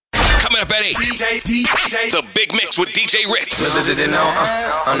Coming up at 8. The Big Mix with DJ Ritz. I'm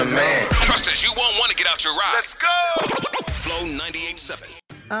the man. Trust us, you won't want to get out your ride. Let's go. Flow 98.7.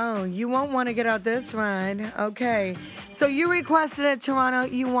 Oh, you won't want to get out this ride. Okay. So you requested it, Toronto.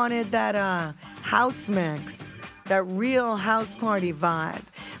 You wanted that house mix, that real house party vibe.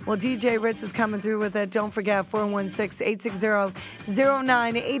 Well, DJ Ritz is coming through with it. Don't forget,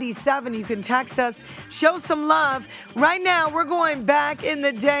 416-860-0987. You can text us, show some love. Right now, we're going back in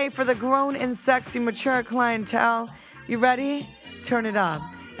the day for the grown and sexy, mature clientele. You ready? Turn it up.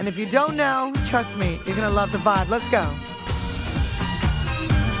 And if you don't know, trust me, you're going to love the vibe. Let's go.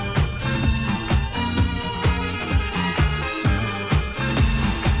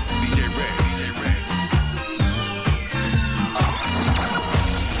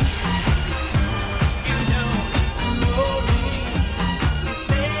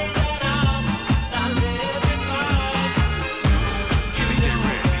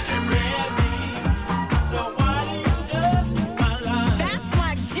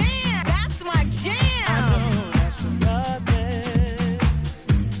 That's my jam.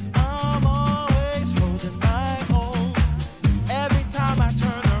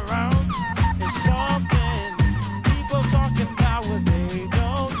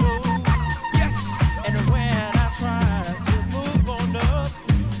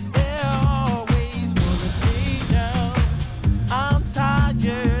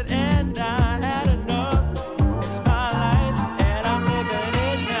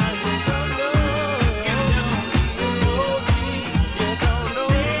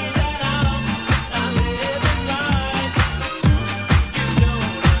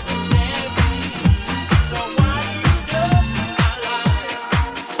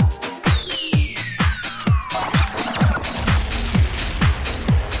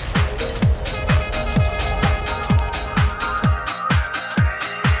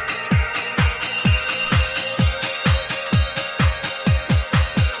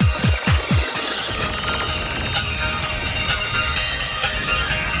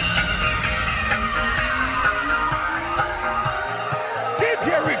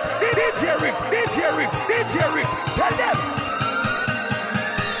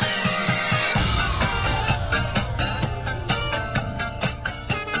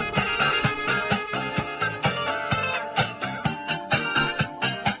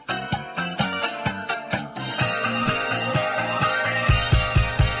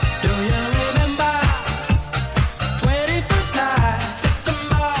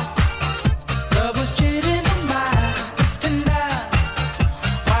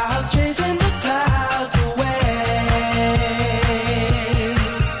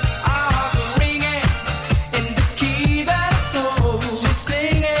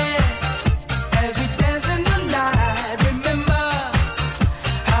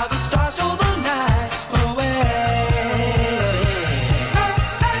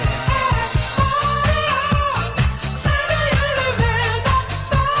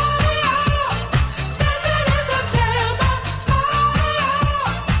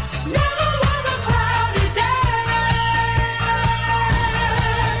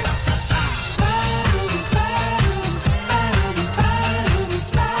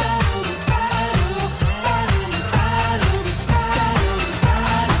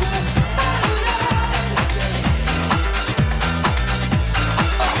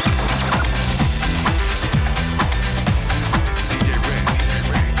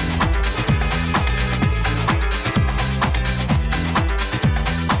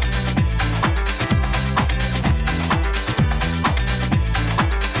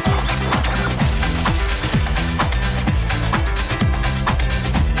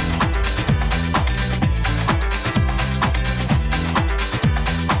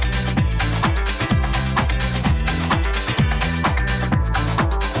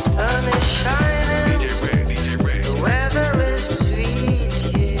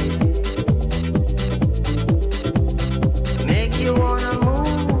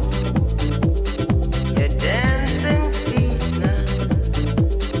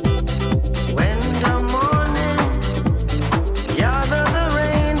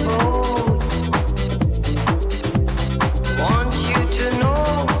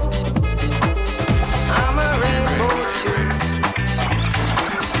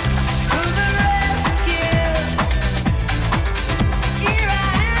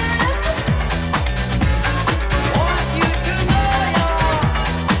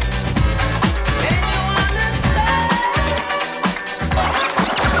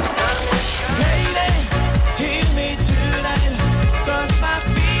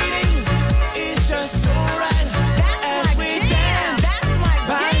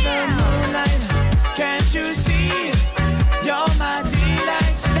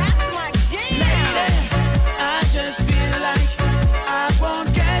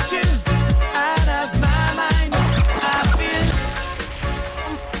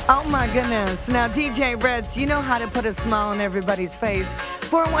 Oh my goodness. Now, DJ Ritz, you know how to put a smile on everybody's face.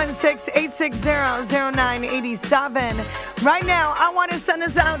 416-860-0987. Right now, I want to send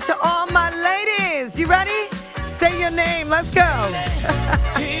this out to all my ladies. You ready? Say your name. Let's go.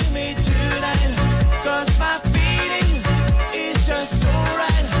 Hear me tonight, 'cause my feeling is just so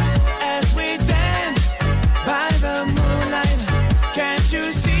right as we dance by the moonlight. Can't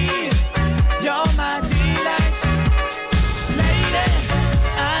you see? You're my delight. Lady,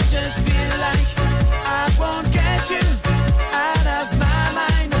 I just feel like I won't get you out of my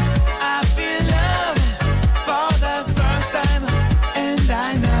mind. I feel love for the first time, and I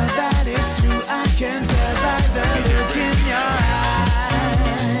know that it's true. I can tell by the look in your eyes.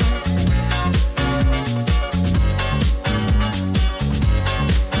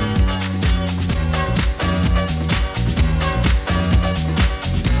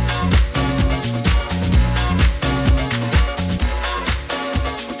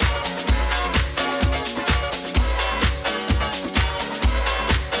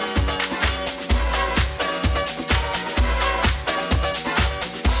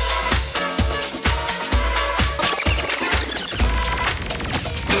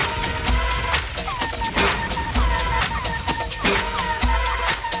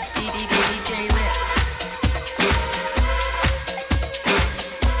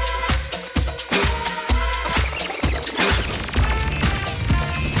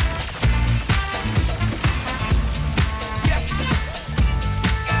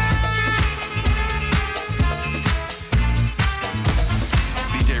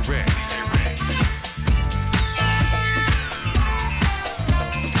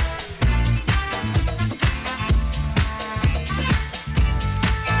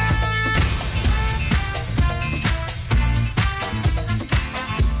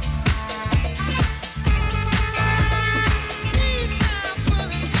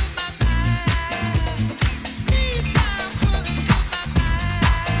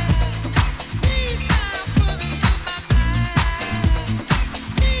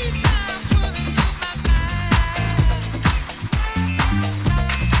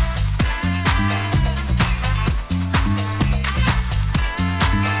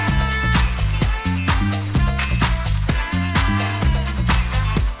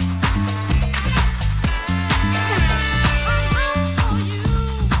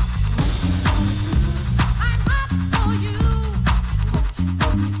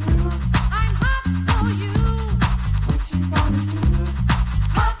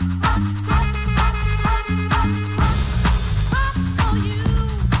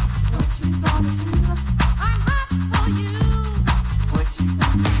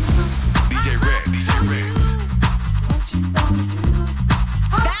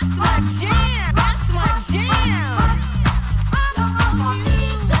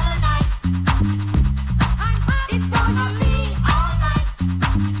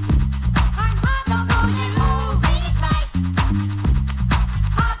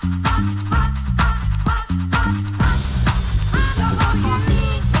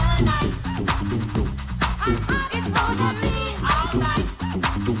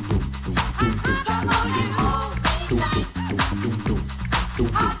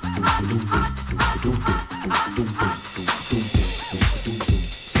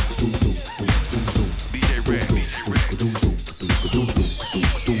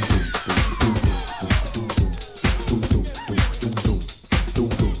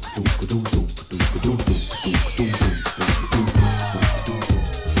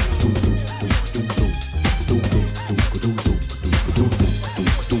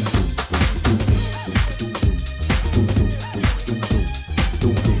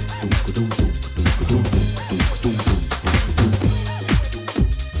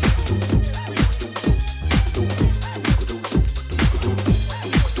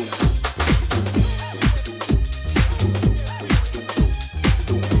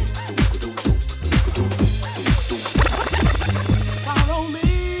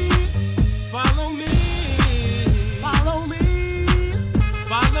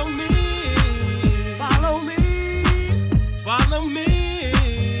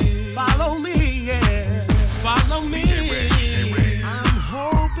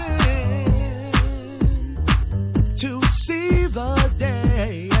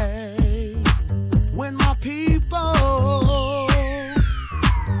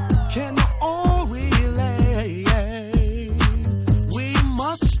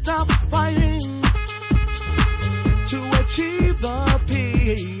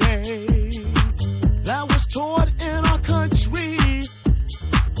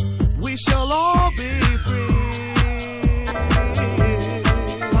 We shall all be free.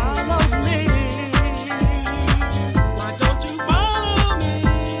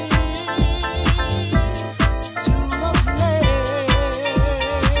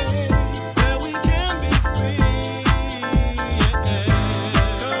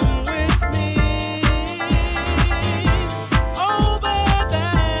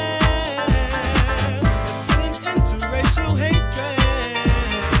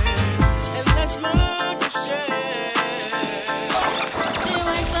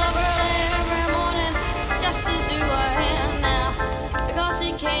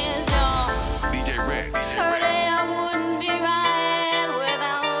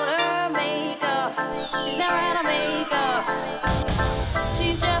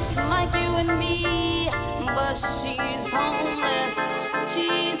 homeless.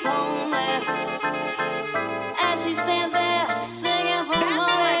 She's homeless. As she stands there singing for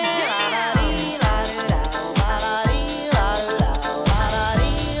money.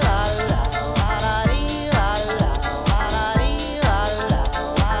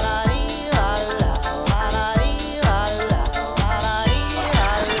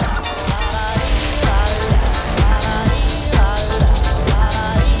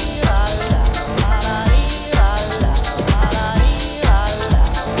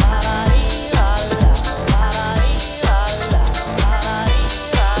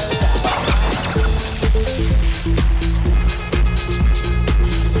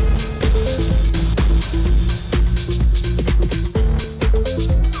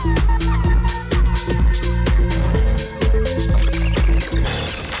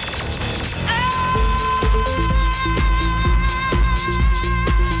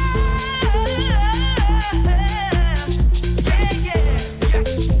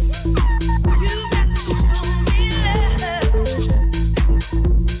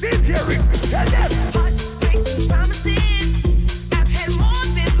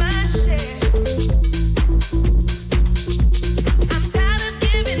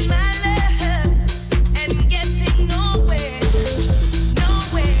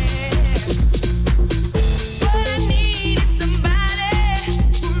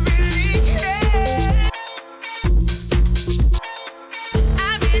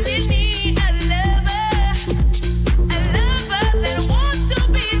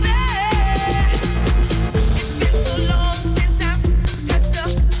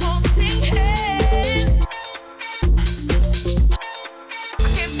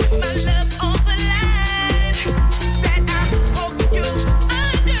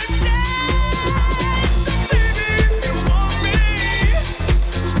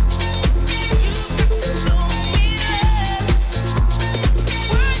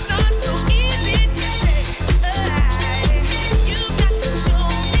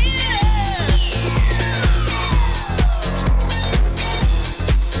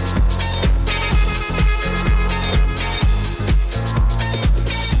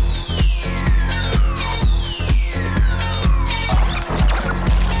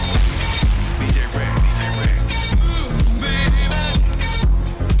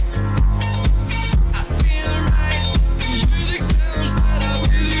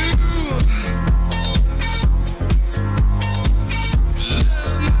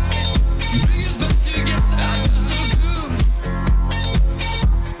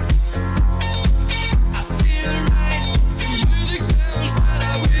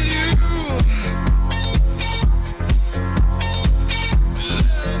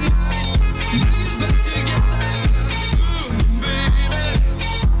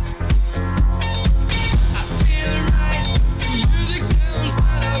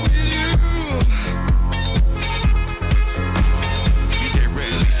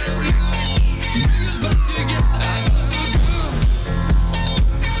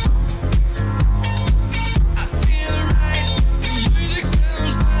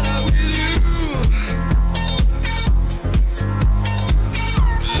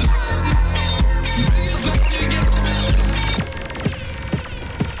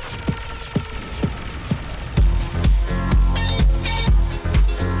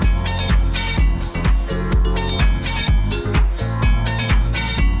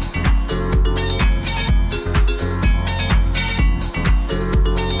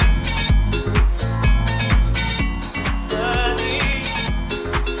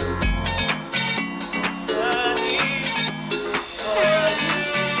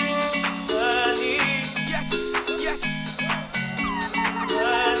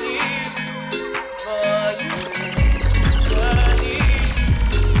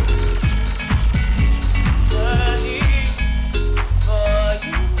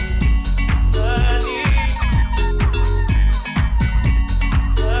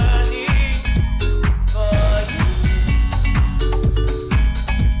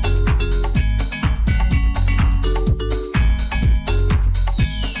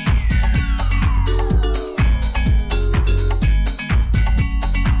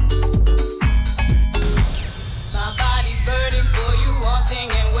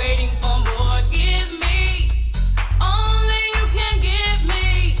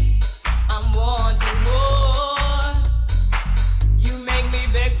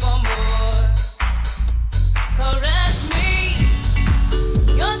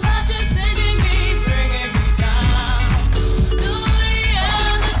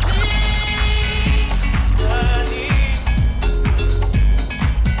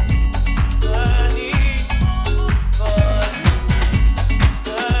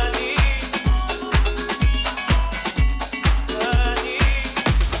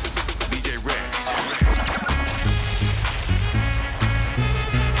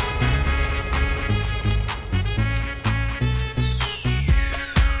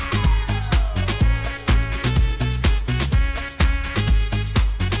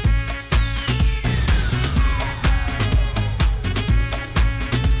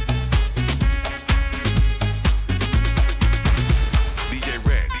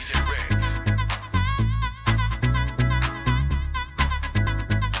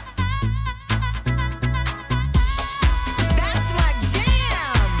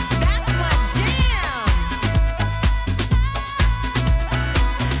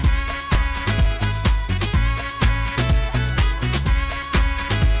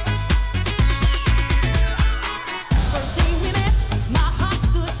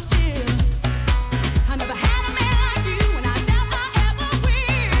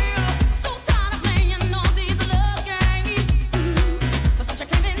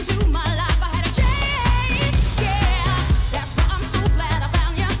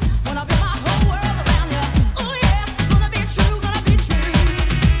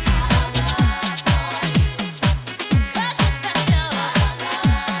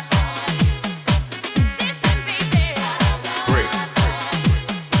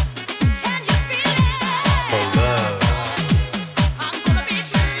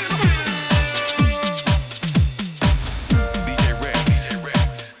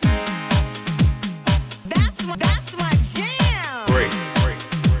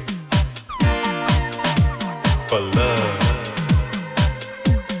 for love.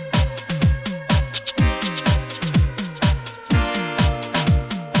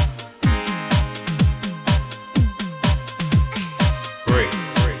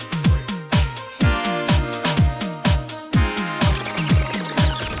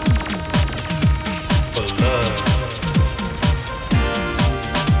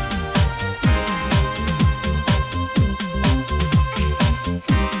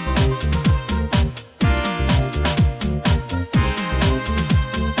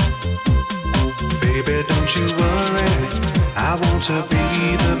 To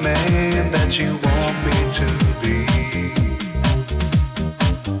be the man that you want.